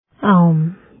ओम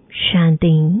शांति।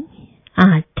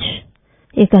 आज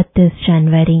 31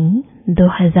 जनवरी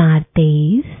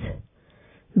 2023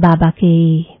 बाबा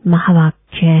के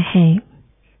महावाक्य है।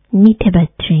 मीठे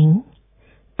बच्चे,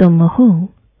 तुम हो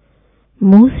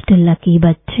मोस्ट लकी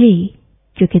बच्चे,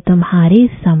 क्योंकि तुम्हारे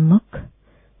सम्मुख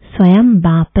स्वयं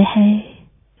बाप है।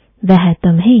 वह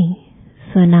तुम्हें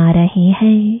सुना रहे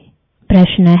हैं।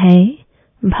 प्रश्न है,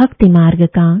 भक्ति मार्ग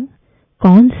का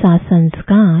कौन सा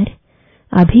संस्कार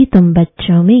अभी तुम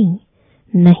बच्चों में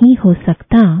नहीं हो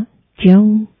सकता,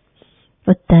 क्यों?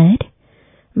 उत्तर,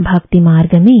 भक्ति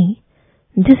मार्ग में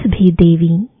जिस भी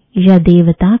देवी या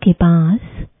देवता के पास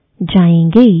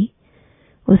जाएंगे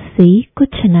उससे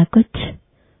कुछ न कुछ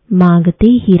मांगते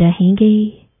ही रहेंगे।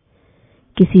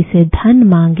 किसी से धन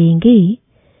मांगेंगे,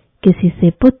 किसी से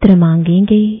पुत्र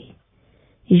मांगेंगे।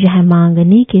 यह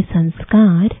मांगने के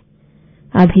संस्कार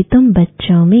अभी तुम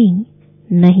बच्चों में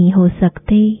नहीं हो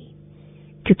सकते,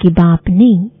 क्योंकि बाप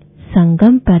ने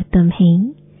संगम पर तुम्हें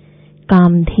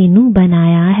कामधेनु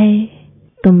बनाया है।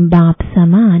 तुम बाप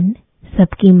समान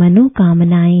सबकी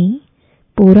मनोकामनाएं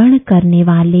पूर्ण करने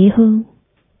वाले हो।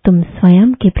 तुम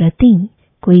स्वयं के प्रति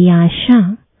कोई आशा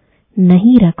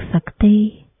नहीं रख सकते।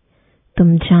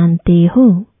 तुम जानते हो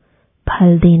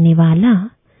फल देने वाला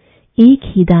एक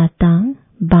ही दाता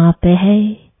बाप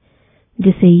है,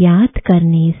 जिसे याद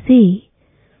करने से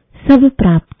सब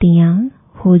प्राप्तियां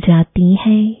हो जाती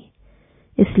हैं।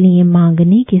 इसलिए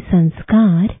मांगने के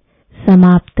संस्कार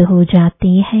समाप्त हो जाते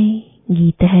हैं।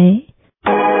 गीत है,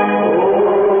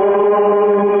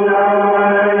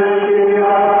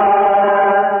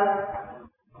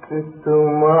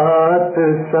 तुमात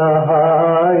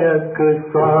सहायक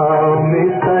स्वामी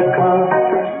सखा,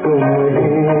 तुम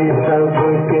ही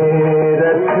सबके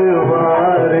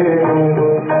रखवारे हो।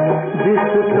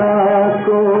 जिसका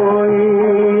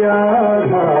कोई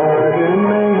आधार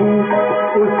नहीं,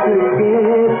 उसके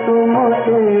तुम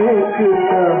एक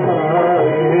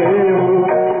सहारे हो।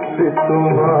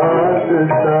 तुमात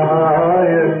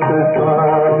सहायक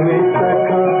स्वामी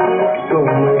सखा, तुम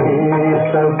ही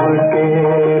सबके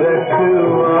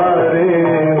रखवारे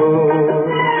हो।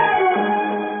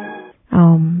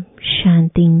 ओम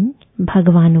शांति।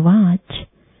 भगवान वाच।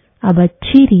 अब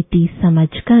अच्छी रीति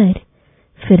समझकर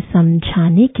फिर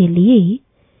समझाने के लिए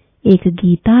एक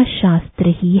गीता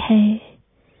शास्त्र ही है।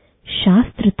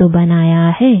 शास्त्र तो बनाया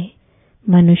है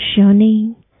मनुष्यों ने,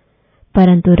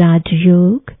 परंतु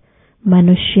राजयोग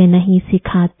मनुष्य नहीं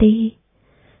सिखाते।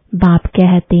 बाप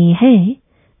कहते हैं,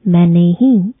 मैंने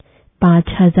ही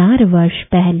 5000 वर्ष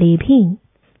पहले भी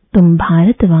तुम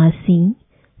भारतवासी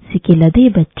सिकिलदे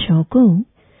बच्चों को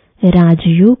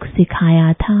राजयोग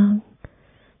सिखाया था।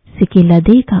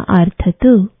 सिकिलदे का अर्थ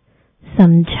तो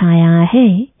समझाया है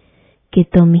कि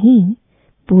तुम ही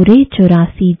पूरे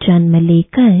 84 जन्म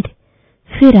लेकर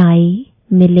फिर आए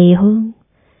मिले हो।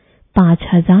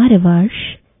 5000 वर्ष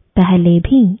पहले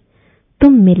भी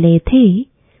तुम मिले थे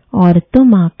और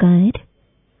तुम आकर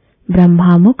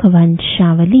ब्रह्मामुख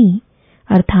वंशावली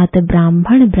अर्थात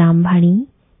ब्राह्मण ब्राह्मणी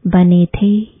बने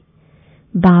थे।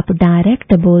 बाप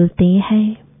डायरेक्ट बोलते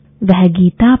हैं, वह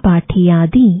गीता पाठी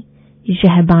आदि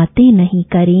यह बातें नहीं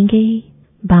करेंगे।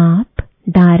 बाप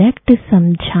डायरेक्ट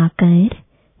समझाकर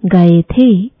गए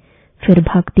थे, फिर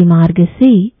भक्ति मार्ग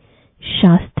से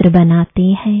शास्त्र बनाते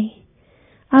हैं।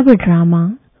 अब ड्रामा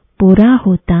पूरा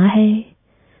होता है।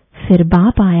 फिर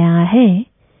बाप आया है,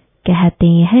 कहते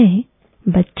हैं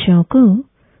बच्चों को,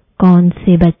 कौन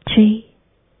से बच्चे?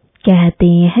 कहते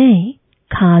हैं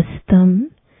खास तुम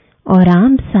और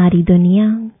आम सारी दुनिया।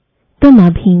 तुम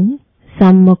अभी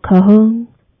सम्मुख हो।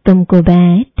 तुमको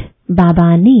बैठ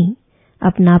बाबा ने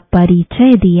अपना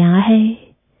परिचय दिया है।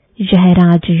 यह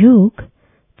राजयोग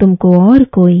तुमको और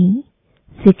कोई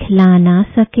सिखला ना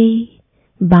सके।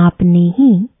 बाप ने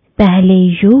ही पहले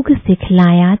योग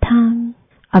सिखलाया था,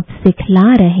 अब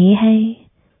सिखला रहे हैं,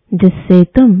 जिससे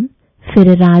तुम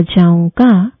फिर राजाओं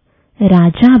का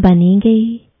राजा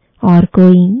बनेंगे और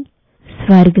कोई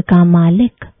स्वर्ग का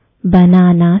मालिक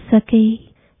बना ना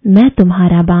सके। मैं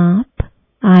तुम्हारा बाप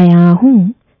आया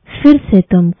हूँ फिर से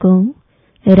तुमको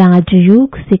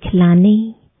राजयोग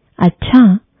सिखलाने।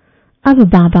 अच्छा, अब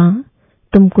बाबा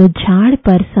तुमको झाड़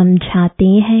पर समझाते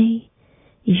हैं।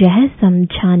 यह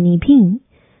समझानी भी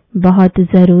बहुत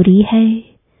जरूरी है।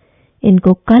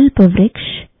 इनको कल्प वृक्ष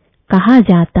कहा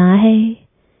जाता है।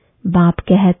 बाप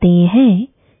कहते हैं,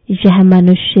 यह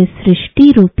मनुष्य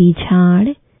सृष्टि रूपी झाड़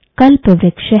कल्प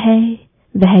वृक्ष है।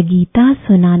 वह गीता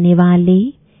सुनाने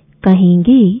वाले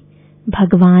कहेंगे,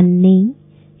 भगवान ने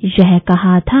यह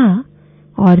कहा था,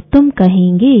 और तुम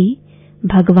कहेंगे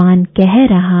भगवान कह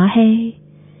रहा है।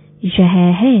 यह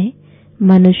है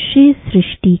मनुष्य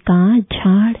सृष्टि का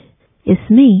झाड़।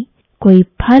 इसमें कोई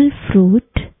फल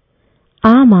फ्रूट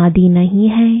आम आदि नहीं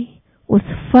है। उस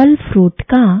फल फ्रूट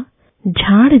का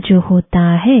झाड़ जो होता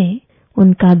है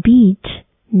उनका बीज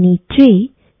नीचे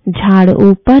झाड़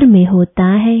ऊपर में होता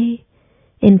है।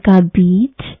 इनका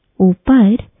बीज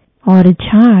ऊपर और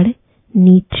झाड़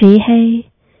नीचे है।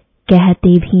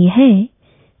 कहते भी है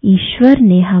ईश्वर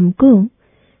ने हमको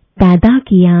पैदा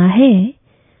किया है,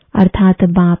 अर्थात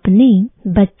बाप ने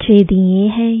बच्चे दिए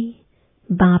हैं,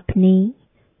 बाप ने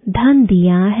धन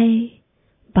दिया है।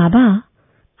 बाबा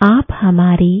आप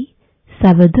हमारे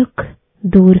सब दुख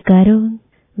दूर करो।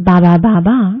 बाबा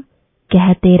बाबा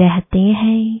कहते रहते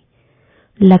हैं।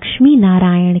 लक्ष्मी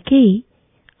नारायण के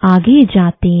आगे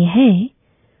जाते हैं,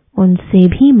 उनसे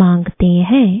भी मांगते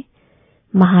हैं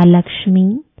महालक्ष्मी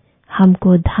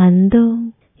हमको धन दो।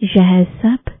 यह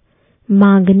सब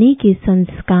मांगने के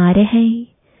संस्कार है।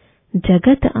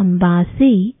 जगत अम्बा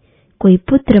से कोई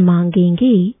पुत्र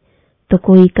मांगेंगे तो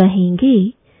कोई कहेंगे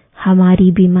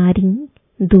हमारी बीमारी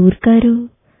दूर करो।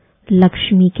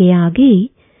 लक्ष्मी के आगे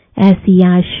ऐसी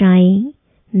आशाएं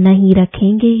नहीं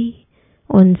रखेंगे।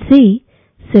 उनसे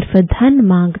सिर्फ धन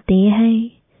मांगते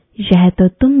हैं। यह तो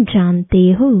तुम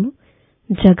जानते हो।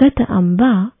 जगत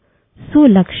अम्बा सो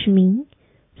लक्ष्मी।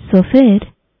 सो फिर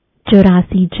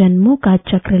 84 जन्मों का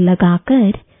चक्र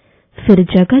लगाकर फिर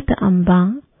जगत अम्बा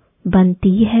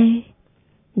बनती है।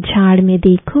 झाड़ में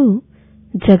देखो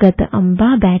जगत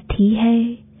अम्बा बैठी है।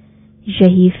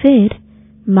 यही फिर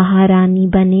महारानी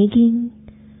बनेगी।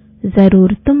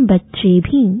 जरूर तुम बच्चे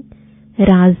भी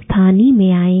राजधानी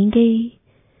में आएंगे।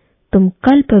 तुम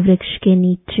कल्प वृक्ष के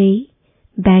नीचे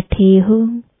बैठे हो,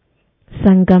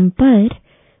 संगम पर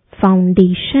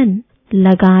फाउंडेशन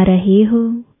लगा रहे हो।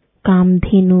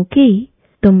 कामधेनु के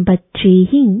तुम बच्चे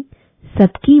ही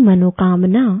सबकी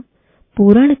मनोकामना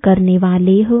पूर्ण करने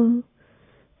वाले हो।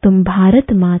 तुम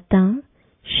भारत माता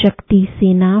शक्ति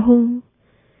सेना हो।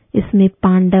 इसमें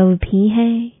पांडव भी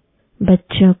है।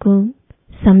 बच्चों को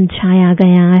समझाया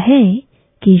गया है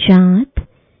कि जात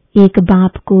एक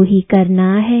बाप को ही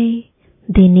करना है।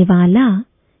 देने वाला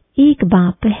एक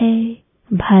बाप है।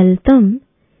 भल तुम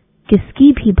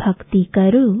किसकी भी भक्ति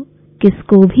करो,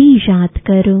 किसको भी याद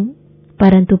करो,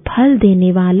 परंतु फल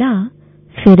देने वाला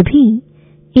फिर भी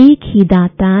एक ही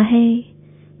दाता है।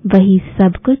 वही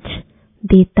सब कुछ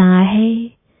देता है।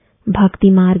 भक्ति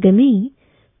मार्ग में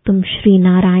तुम श्री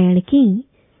नारायण की,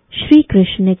 श्री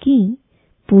कृष्ण की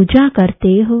पूजा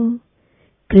करते हो।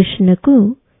 कृष्ण को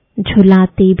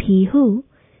झुलाते भी हो,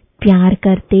 प्यार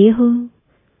करते हो।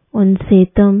 उनसे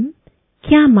तुम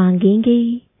क्या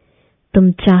मांगेंगे?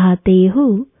 तुम चाहते हो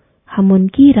हम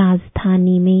उनकी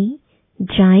राजधानी में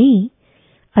जाएं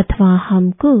अथवा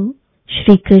हमको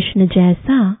श्री कृष्ण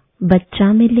जैसा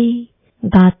बच्चा मिले।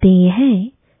 गाते हैं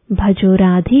भजो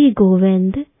राधे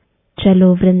गोविंद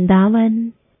चलो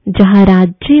वृंदावन। जहाँ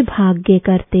राज्य भाग्य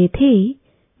करते थे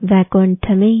वैकुंठ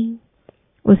में,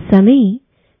 उस समय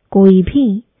कोई भी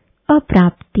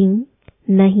अप्राप्ति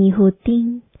नहीं होती।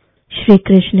 श्री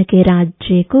कृष्ण के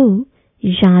राज्य को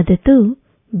याद तो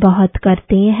बहुत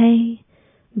करते हैं।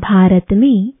 भारत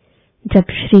में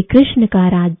जब श्री कृष्ण का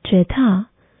राज्य था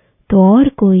तो और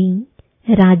कोई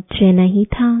राज्य नहीं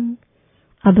था।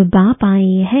 अब बाप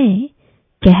आए हैं,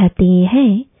 कहते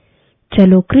हैं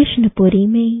चलो कृष्णपुरी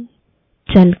में,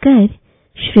 चलकर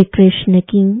श्री कृष्ण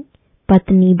की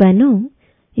पत्नी बनो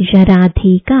या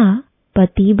राधे का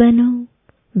पति बनो।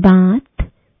 बात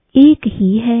एक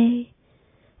ही है।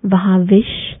 वहां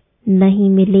विष नहीं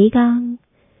मिलेगा।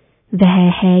 वह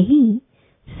है ही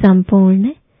संपूर्ण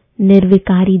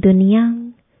निर्विकारी दुनिया।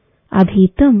 अभी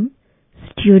तुम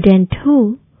स्टूडेंट हो,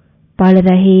 पढ़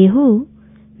रहे हो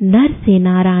नर से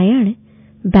नारायण,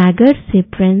 बैगर से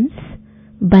प्रिंस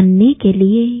बनने के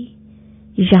लिए।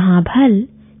 यहाँ भल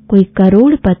कोई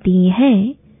करोड़पति है,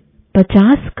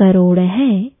 50 करोड़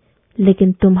है,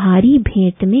 लेकिन तुम्हारी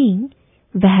भेंट में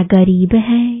वह गरीब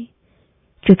है,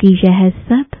 क्योंकि यह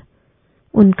सब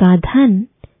उनका धन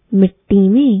मिट्टी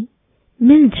में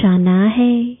मिल जाना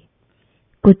है।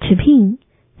 कुछ भी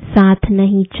साथ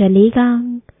नहीं चलेगा,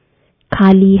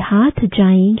 खाली हाथ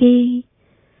जाएंगे।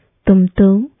 तुम तो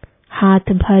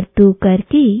हाथ भर तू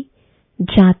करके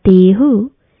जाते हो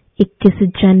 21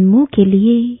 जन्मों के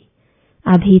लिए।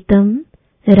 अभी तुम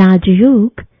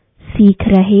राजयोग सीख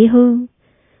रहे हो,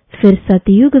 फिर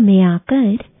सतयुग में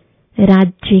आकर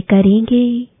राज्य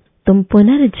करेंगे। तुम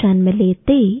पुनर्जन्म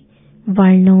लेते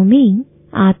वर्णों में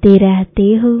आते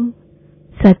रहते हो।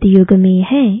 सतयुग में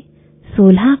है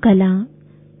 16 कला,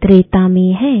 त्रेता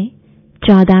में है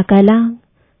 14 कला।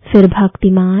 फिर भक्ति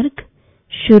मार्ग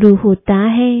शुरू होता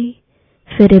है।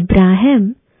 फिर इब्राहिम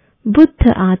बुद्ध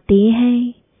आते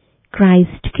हैं।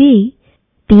 क्राइस्ट के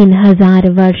 3000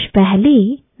 वर्ष पहले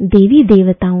देवी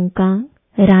देवताओं का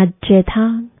राज्य था।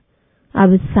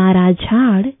 अब सारा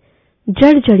झाड़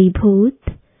जड़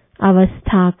जड़ीभूत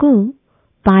अवस्था को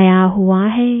पाया हुआ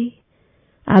है।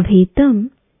 अभी तुम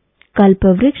कल्प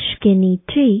वृक्ष के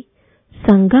नीचे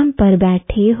संगम पर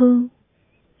बैठे हो।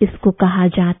 इसको कहा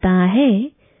जाता है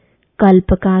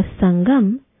कल्प का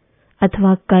संगम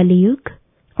अथवा कलयुग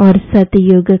और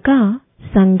सतयुग का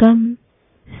संगम।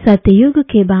 सतयुग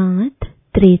के बाद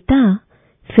त्रेता,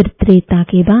 फिर त्रेता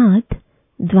के बाद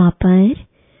द्वापर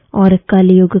और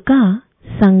कलयुग का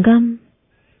संगम।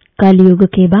 कलयुग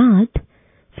के बाद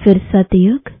फिर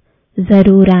सतयुग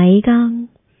जरूर आएगा।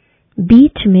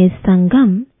 बीच में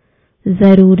संगम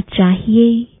जरूर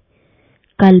चाहिए।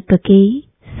 कल्प के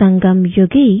संगम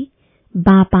युगे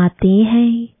बाप आते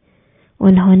हैं।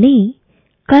 उन्होंने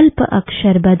कल्प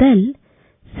अक्षर बदल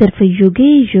सिर्फ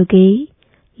युगे युगे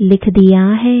लिख दिया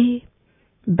है।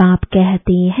 बाप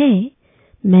कहते हैं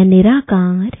मैं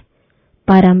निराकार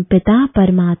परमपिता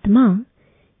परमात्मा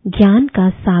ज्ञान का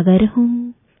सागर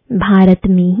हूँ। भारत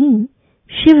में ही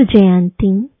शिव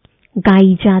जयंती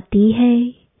गाई जाती है।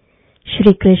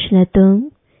 श्री कृष्ण तुम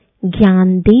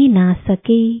ज्ञान दे ना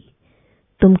सके।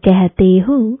 तुम कहते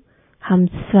हो हम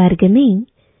स्वर्ग में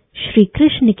श्री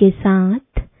कृष्ण के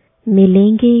साथ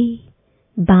मिलेंगे।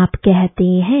 बाप कहते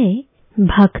हैं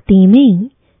भक्ति में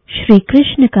श्री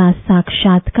कृष्ण का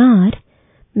साक्षात्कार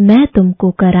मैं तुमको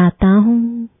कराता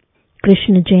हूँ।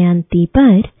 कृष्ण जयंती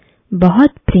पर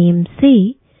बहुत प्रेम से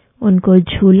उनको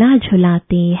झूला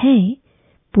झुलाते हैं,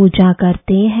 पूजा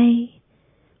करते हैं।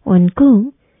 उनको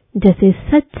जैसे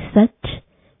सच सच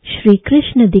श्री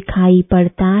कृष्ण दिखाई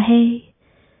पड़ता है।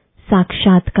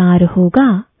 साक्षात्कार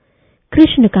होगा,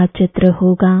 कृष्ण का चित्र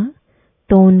होगा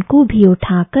तो उनको भी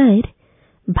उठाकर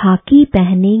भाकी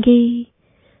पहनेंगे।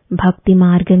 भक्ति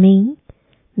मार्ग में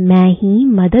मैं ही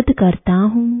मदद करता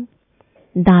हूँ।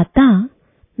 दाता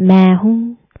मैं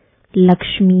हूँ।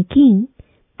 लक्ष्मी की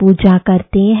पूजा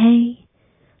करते हैं।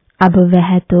 अब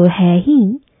वह तो है ही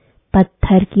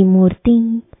पत्थर की मूर्ति,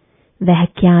 वह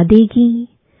क्या देगी?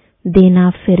 देना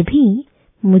फिर भी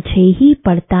मुझे ही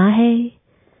पड़ता है।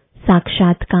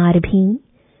 साक्षात्कार भी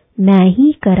मैं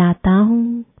ही कराता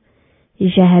हूँ।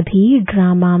 यह भी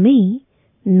ड्रामा में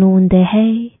नोंद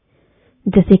है।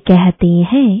 जिसे कहते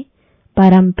हैं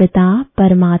परमपिता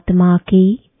परमात्मा के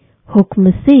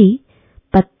हुक्म से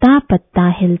पत्ता पत्ता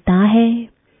हिलता है,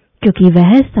 क्योंकि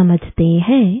वह समझते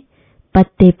हैं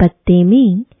पत्ते पत्ते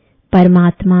में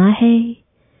परमात्मा है।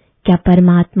 क्या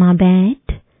परमात्मा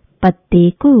बैठ पत्ते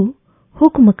को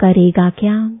हुक्म करेगा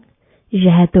क्या?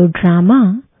 यह तो ड्रामा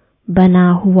बना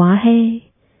हुआ है।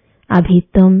 अभी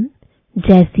तुम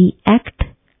जैसी एक्ट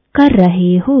कर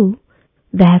रहे हो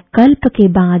वह कल्प के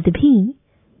बाद भी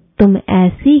तुम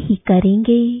ऐसे ही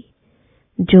करेंगे।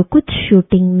 जो कुछ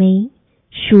शूटिंग में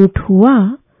शूट हुआ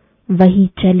वही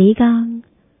चलेगा।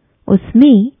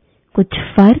 उसमें कुछ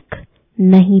फर्क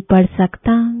नहीं पड़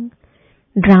सकता।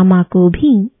 ड्रामा को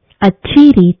भी अच्छी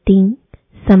रीति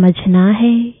समझना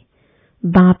है।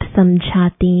 बाप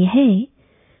समझाते हैं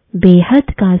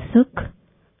बेहद का सुख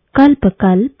कल्प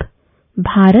कल्प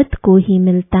भारत को ही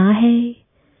मिलता है,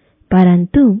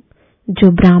 परंतु जो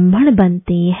ब्राह्मण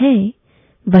बनते हैं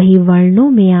वही वर्णों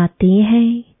में आते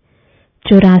हैं।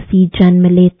 84 जन्म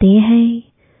लेते हैं,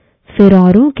 फिर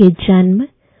औरों के जन्म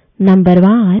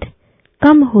नंबरवार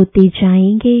कम होते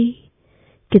जाएंगे।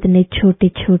 कितने छोटे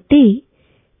छोटे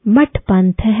मठ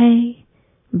पंथ है।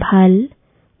 भल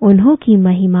उन्हों की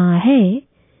महिमा है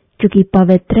क्योंकि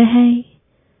पवित्र है।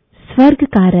 स्वर्ग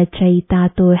का रचयिता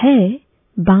तो है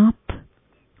बाप,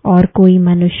 और कोई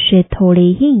मनुष्य थोड़े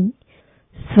ही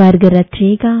स्वर्ग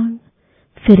रचेगा।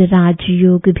 फिर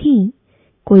राजयोग भी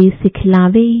कोई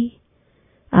सिखलावे।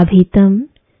 अभी तुम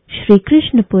श्री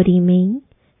कृष्णपुरी में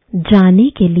जाने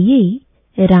के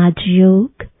लिए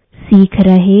राजयोग सीख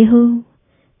रहे हो।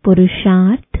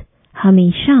 पुरुषार्थ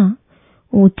हमेशा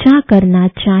ऊंचा करना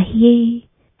चाहिए।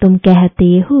 तुम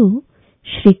कहते हो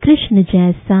श्री कृष्ण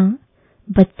जैसा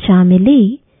बच्चा मिले,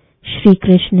 श्री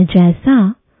कृष्ण जैसा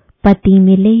पति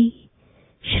मिले।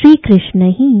 श्री कृष्ण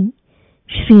ही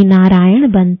श्री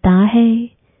नारायण बनता है,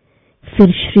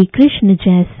 फिर श्री कृष्ण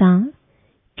जैसा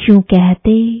क्यों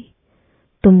कहते?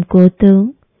 तुमको तो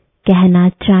कहना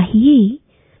चाहिए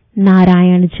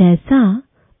नारायण जैसा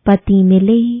पति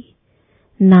मिले।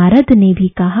 नारद ने भी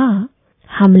कहा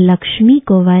हम लक्ष्मी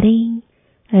को वरें,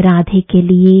 राधे के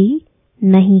लिए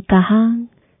नहीं कहा।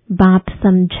 बाप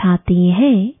समझाते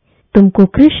हैं तुमको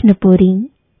कृष्णपुरी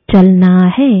चलना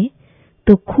है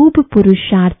तो खूब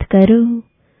पुरुषार्थ करो।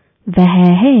 वह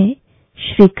है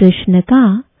श्री कृष्ण का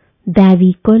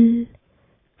दैवी कुल,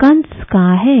 कंस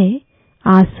का है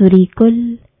आसुरी कुल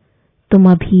तुम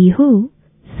अभी हो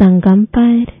संगम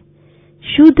पर।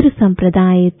 शूद्र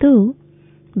संप्रदाय तो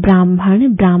ब्राह्मण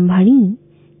ब्राह्मणी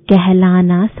कहला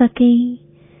ना सके।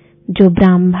 जो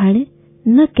ब्राह्मण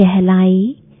न कहलाए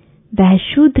वह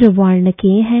शूद्र वर्ण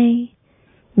के है।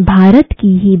 भारत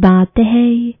की ही बात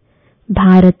है,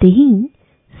 भारत ही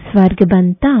स्वर्ग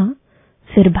बनता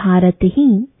फिर भारत ही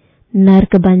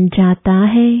नरक बन जाता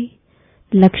है।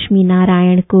 लक्ष्मी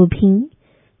नारायण को भी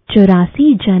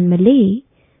 84 जन्म ले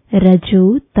रजो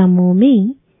तमो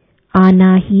में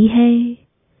आना ही है।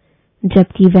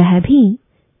 जबकि वह भी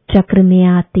चक्र में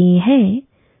आते हैं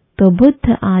तो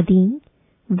बुद्ध आदि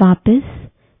वापस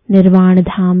निर्वाण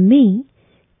धाम में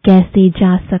कैसे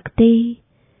जा सकते।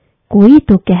 कोई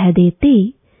तो कह देते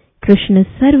कृष्ण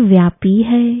सर्वव्यापी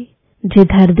है।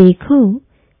 जिधर देखो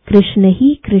कृष्ण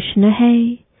ही कृष्ण है।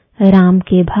 राम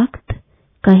के भक्त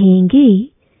कहेंगे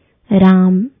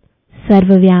राम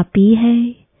सर्वव्यापी है,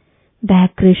 वह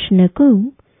कृष्ण को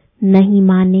नहीं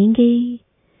मानेंगे।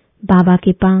 बाबा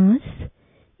के पास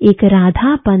एक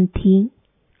राधा पंथी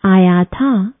आया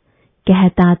था,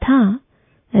 कहता था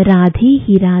राधे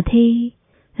ही राधे,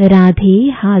 राधे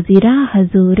हाजिरा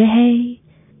हजूर है।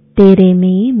 तेरे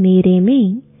में मेरे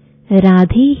में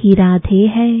राधे ही राधे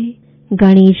है।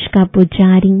 गणेश का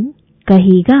पुजारी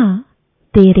कहेगा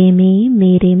तेरे में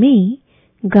मेरे में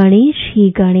गणेश ही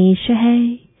गणेश है।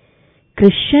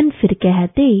 क्रिश्चियन फिर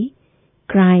कहते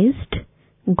क्राइस्ट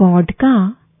गॉड का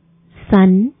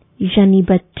सन यानी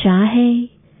बच्चा है।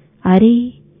 अरे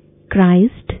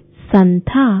क्राइस्ट सन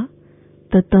था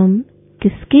तो तुम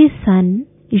किसके सन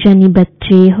यानी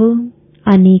बच्चे हो।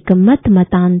 अनेक मत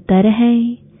मतांतर है,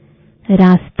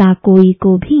 रास्ता कोई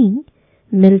को भी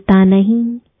मिलता नहीं।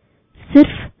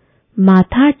 सिर्फ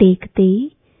माथा टेकते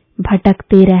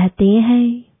भटकते रहते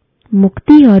हैं।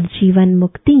 मुक्ति और जीवन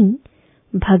मुक्ति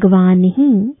भगवान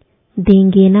ही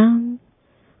देंगे ना,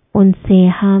 उनसे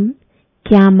हम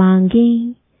क्या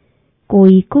मांगे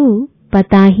कोई को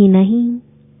पता ही नहीं।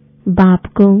 बाप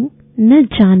को न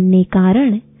जानने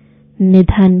कारण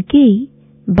निधन के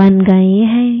बन गए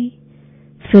हैं।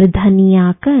 फिर धनी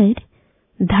आकर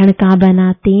धन का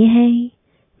बनाते हैं।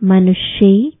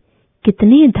 मनुष्य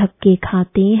कितने धक्के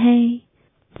खाते हैं।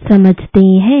 समझते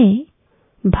हैं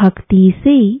भक्ति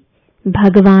से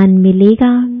भगवान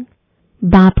मिलेगा।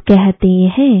 बाप कहते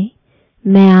हैं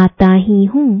मैं आता ही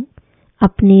हूँ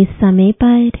अपने समय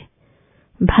पर।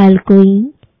 भल कोई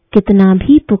कितना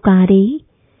भी पुकारे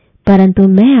परंतु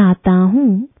मैं आता हूँ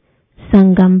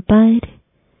संगम पर।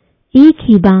 एक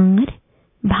ही बार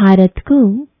भारत को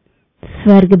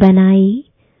स्वर्ग बनाए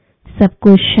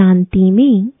सबको शांति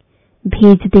में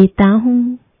भेज देता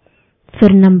हूँ।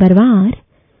 फिर नंबरवार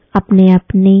अपने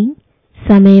अपने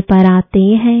समय पर आते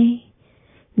हैं।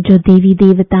 जो देवी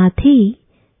देवता थे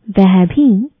वह भी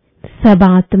सब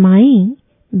आत्माएं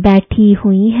बैठी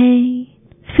हुई हैं।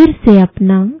 फिर से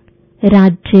अपना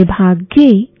राज्य भाग्य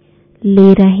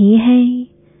ले रहे हैं।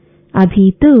 अभी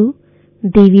तो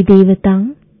देवी देवता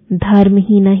धर्म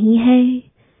ही नहीं है,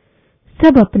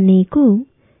 सब अपने को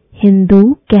हिंदू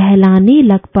कहलाने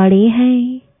लग पड़े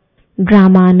हैं।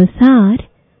 ड्रामानुसार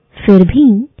फिर भी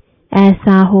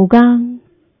ऐसा होगा।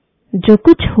 जो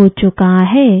कुछ हो चुका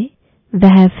है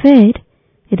वह फिर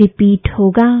रिपीट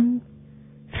होगा।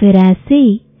 फिर ऐसे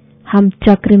हम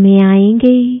चक्र में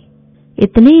आएंगे,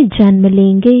 इतने जन्म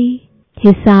लेंगे।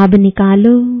 हिसाब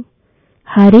निकालो,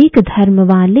 हर एक धर्म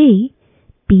वाले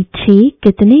पीछे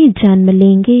कितने जन्म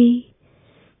लेंगे।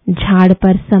 झाड़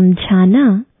पर समझाना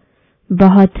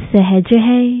बहुत सहज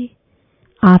है।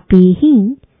 आप ही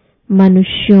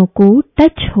मनुष्यों को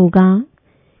टच होगा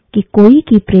कि कोई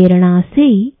की प्रेरणा से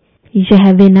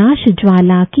यह विनाश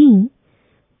ज्वाला की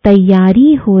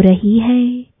तैयारी हो रही है।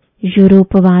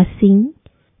 यूरोपवासी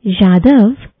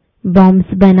यादव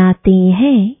बॉम्ब्स बनाते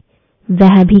हैं,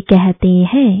 वह भी कहते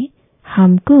हैं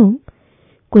हमको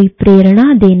कोई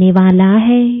प्रेरणा देने वाला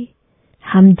है।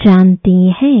 हम जानते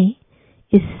हैं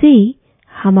इससे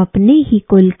हम अपने ही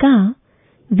कुल का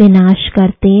विनाश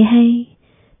करते हैं।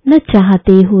 न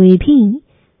चाहते हुए भी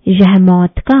यह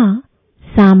मौत का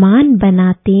सामान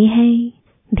बनाते हैं।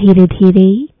 धीरे धीरे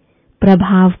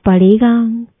प्रभाव पड़ेगा,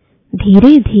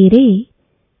 धीरे धीरे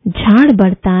झाड़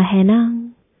बढ़ता है ना।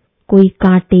 कोई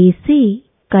कांटे से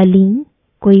कली,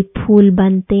 कोई फूल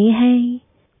बनते हैं।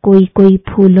 कोई कोई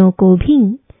फूलों को भी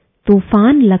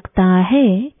तूफान लगता है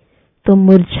तो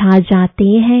मुरझा जाते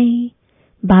हैं।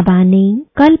 बाबा ने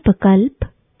कल्प कल्प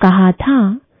कहा था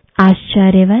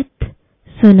आश्चर्यवत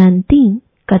सुनंती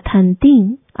कथंती।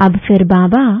 अब फिर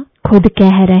बाबा खुद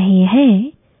कह रहे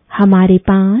हैं हमारे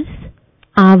पास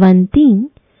आवंती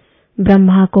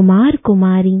ब्रह्मा कुमार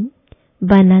कुमारी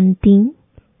बनंती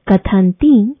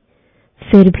कथंती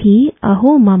फिर भी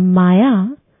अहो मम्माया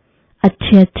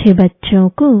अच्छे अच्छे बच्चों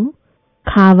को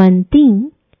खावंती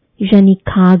यानी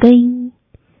खा गई।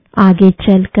 आगे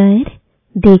चलकर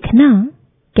देखना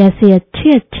कैसे अच्छे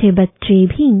अच्छे बच्चे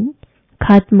भी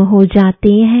खत्म हो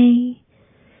जाते हैं।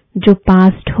 जो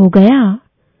पास्ट हो गया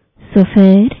सो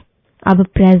फिर अब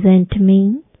प्रेजेंट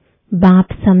में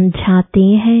बाप समझाते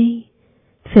हैं।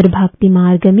 फिर भक्ति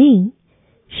मार्ग में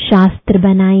शास्त्र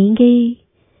बनाएंगे।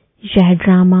 यह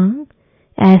ड्रामा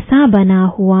ऐसा बना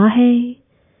हुआ है।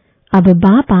 अब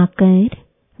बाप आकर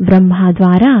ब्रह्मा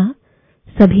द्वारा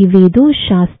सभी वेदों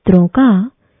शास्त्रों का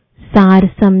सार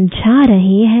समझा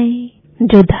रहे हैं।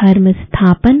 जो धर्म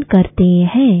स्थापन करते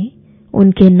हैं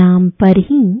उनके नाम पर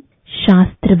ही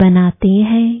शास्त्र बनाते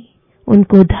हैं।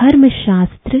 उनको धर्म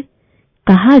शास्त्र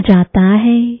कहा जाता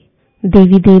है।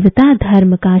 देवी देवता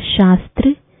धर्म का शास्त्र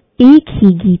एक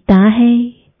ही गीता है।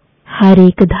 हर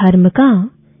एक धर्म का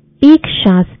एक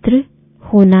शास्त्र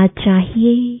होना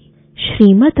चाहिए।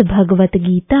 श्रीमद् भगवत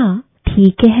गीता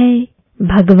ठीक है,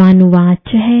 भगवान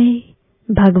वाच है।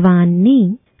 भगवान ने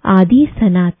आदि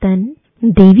सनातन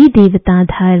देवी देवता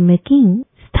धर्म की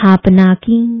स्थापना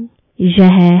की।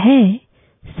 यह है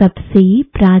सबसे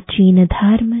प्राचीन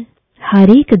धर्म। हर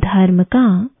एक धर्म का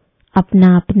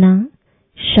अपना अपना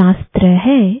शास्त्र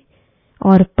है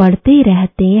और पढ़ते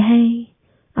रहते हैं।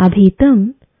 अभी तुम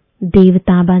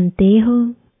देवता बनते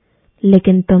हो,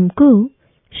 लेकिन तुमको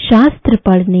शास्त्र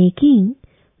पढ़ने की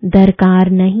दरकार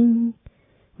नहीं।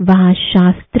 वहां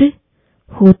शास्त्र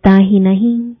होता ही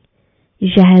नहीं।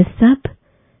 यह सब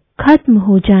खत्म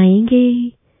हो जाएंगे।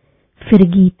 फिर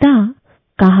गीता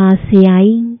कहां से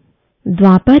आई?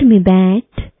 द्वापर में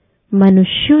बैठ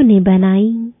मनुष्यों ने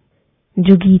बनाई।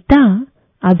 जो गीता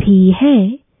अभी है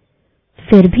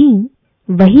फिर भी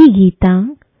वही गीता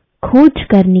खोज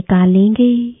कर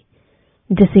निकालेंगे।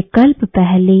 जैसे कल्प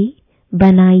पहले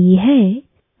बनाई है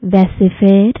वैसे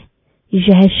फिर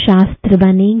यह शास्त्र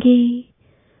बनेंगे।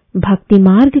 भक्ति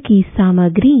मार्ग की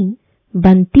सामग्री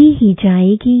बनती ही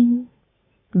जाएगी।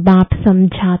 बाप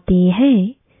समझाते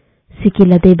हैं,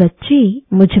 सिकिलदे बच्चे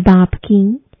मुझ बाप की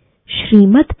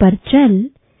श्रीमत पर चल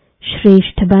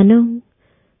श्रेष्ठ बनो।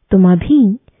 तुम अभी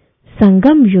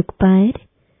संगम युग पर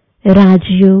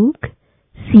राजयोग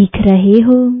सीख रहे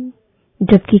हो,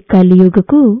 जबकि कलयुग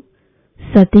को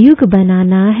सतयुग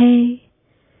बनाना है।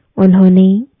 उन्होंने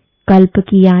कल्प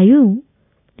की आयु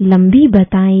लंबी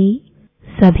बताई,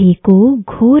 सभी को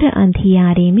घोर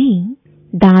अंधियारे में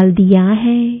डाल दिया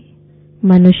है।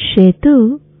 मनुष्य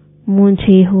तो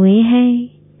मूंझे हुए हैं।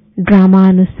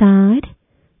 ड्रामानुसार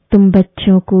तुम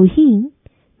बच्चों को ही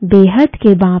बेहद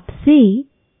के बाप से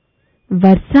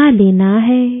वर्षा लेना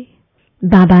है।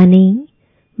 बाबा ने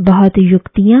बहुत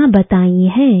युक्तियां बताई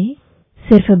हैं।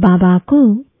 सिर्फ बाबा को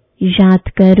याद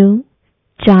करो,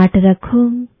 चाट रखो।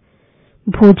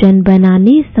 भोजन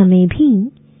बनाने समय भी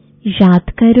याद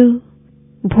करो।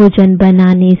 भोजन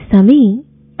बनाने समय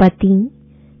पति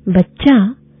बच्चा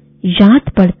याद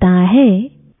पड़ता है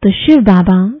तो शिव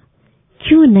बाबा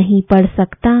क्यों नहीं पढ़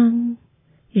सकता?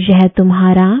 यह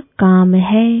तुम्हारा काम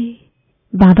है।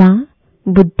 बाबा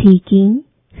बुद्धि की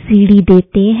सीढ़ी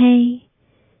देते हैं,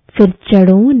 फिर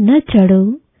चढ़ो न चढ़ो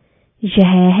यह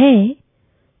है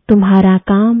तुम्हारा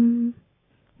काम।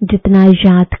 जितना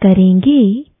याद करेंगे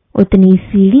उतनी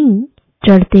सीढ़ी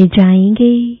चढ़ते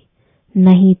जाएंगे,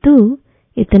 नहीं तो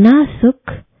इतना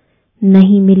सुख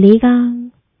नहीं मिलेगा।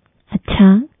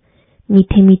 अच्छा,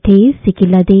 मीठे मीठे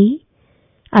सिकिलदे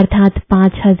अर्थात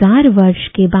 5000 वर्ष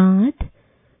के बाद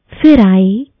फिर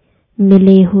आए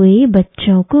मिले हुए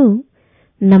बच्चों को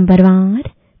नंबरवार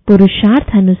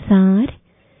पुरुषार्थ अनुसार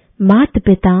माता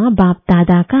पिता बाप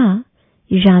दादा का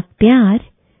याद प्यार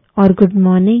और गुड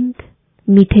मॉर्निंग।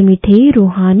 मीठे मीठे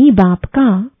रूहानी बाप का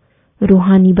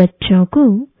रूहानी बच्चों को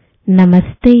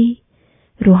नमस्ते।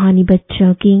 रूहानी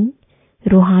बच्चों की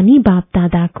रूहानी बाप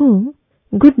दादा को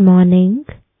गुड मॉर्निंग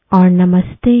और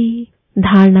नमस्ते।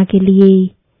 धारणा के लिए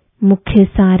मुख्य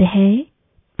सार है,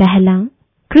 पहला,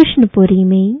 कृष्णपुरी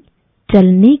में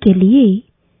चलने के लिए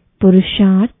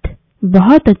पुरुषार्थ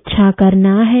बहुत अच्छा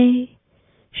करना है।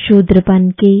 शूद्रपन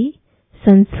के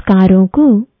संस्कारों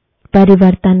को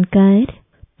परिवर्तन कर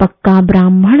पक्का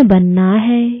ब्राह्मण बनना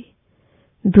है।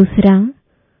 दूसरा,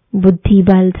 बुद्धि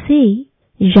बल से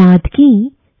याद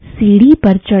की सीढ़ी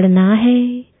पर चढ़ना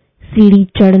है। सीढ़ी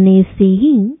चढ़ने से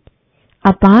ही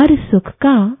अपार सुख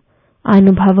का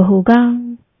अनुभव होगा।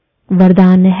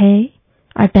 वरदान है,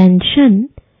 अटेंशन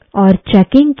और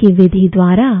चेकिंग की विधि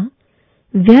द्वारा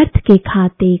व्यर्थ के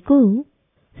खाते को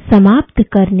समाप्त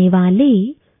करने वाले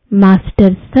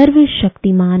मास्टर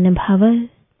सर्वशक्तिमान भव।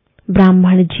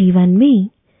 ब्राह्मण जीवन में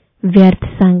व्यर्थ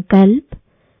संकल्प,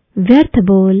 व्यर्थ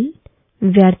बोल,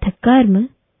 व्यर्थ कर्म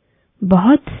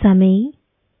बहुत समय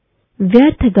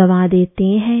व्यर्थ गवा देते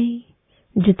हैं।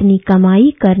 जितनी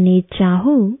कमाई करने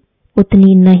चाहो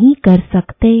उतनी नहीं कर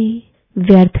सकते।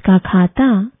 व्यर्थ का खाता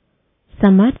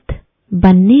समर्थ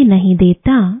बनने नहीं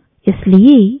देता।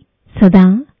 इसलिए सदा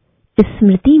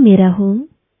स्मृति में रहो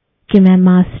कि मैं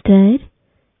मास्टर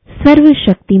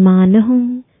सर्वशक्तिमान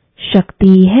हूँ।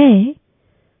 शक्ति है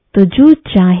तो जो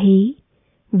चाहे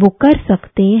वो कर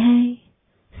सकते हैं।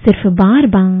 सिर्फ बार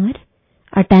बार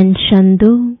अटेंशन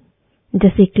दो।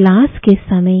 जैसे क्लास के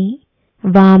समय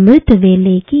व अमृत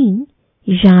वेले की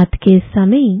याद के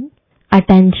समय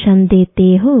अटेंशन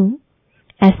देते हो,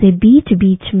 ऐसे बीच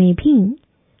बीच में भी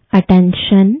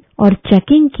अटेंशन और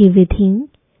चेकिंग की विधि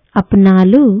अपना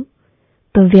लो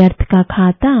तो व्यर्थ का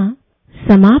खाता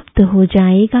समाप्त हो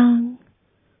जाएगा।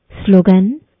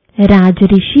 स्लोगन: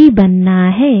 राजऋषि बनना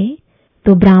है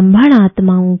तो ब्राह्मण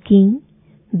आत्माओं की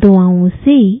दुआओं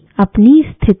से अपनी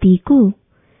स्थिति को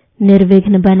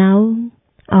निर्विघ्न बनाओ।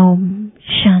 ओम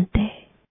शांति।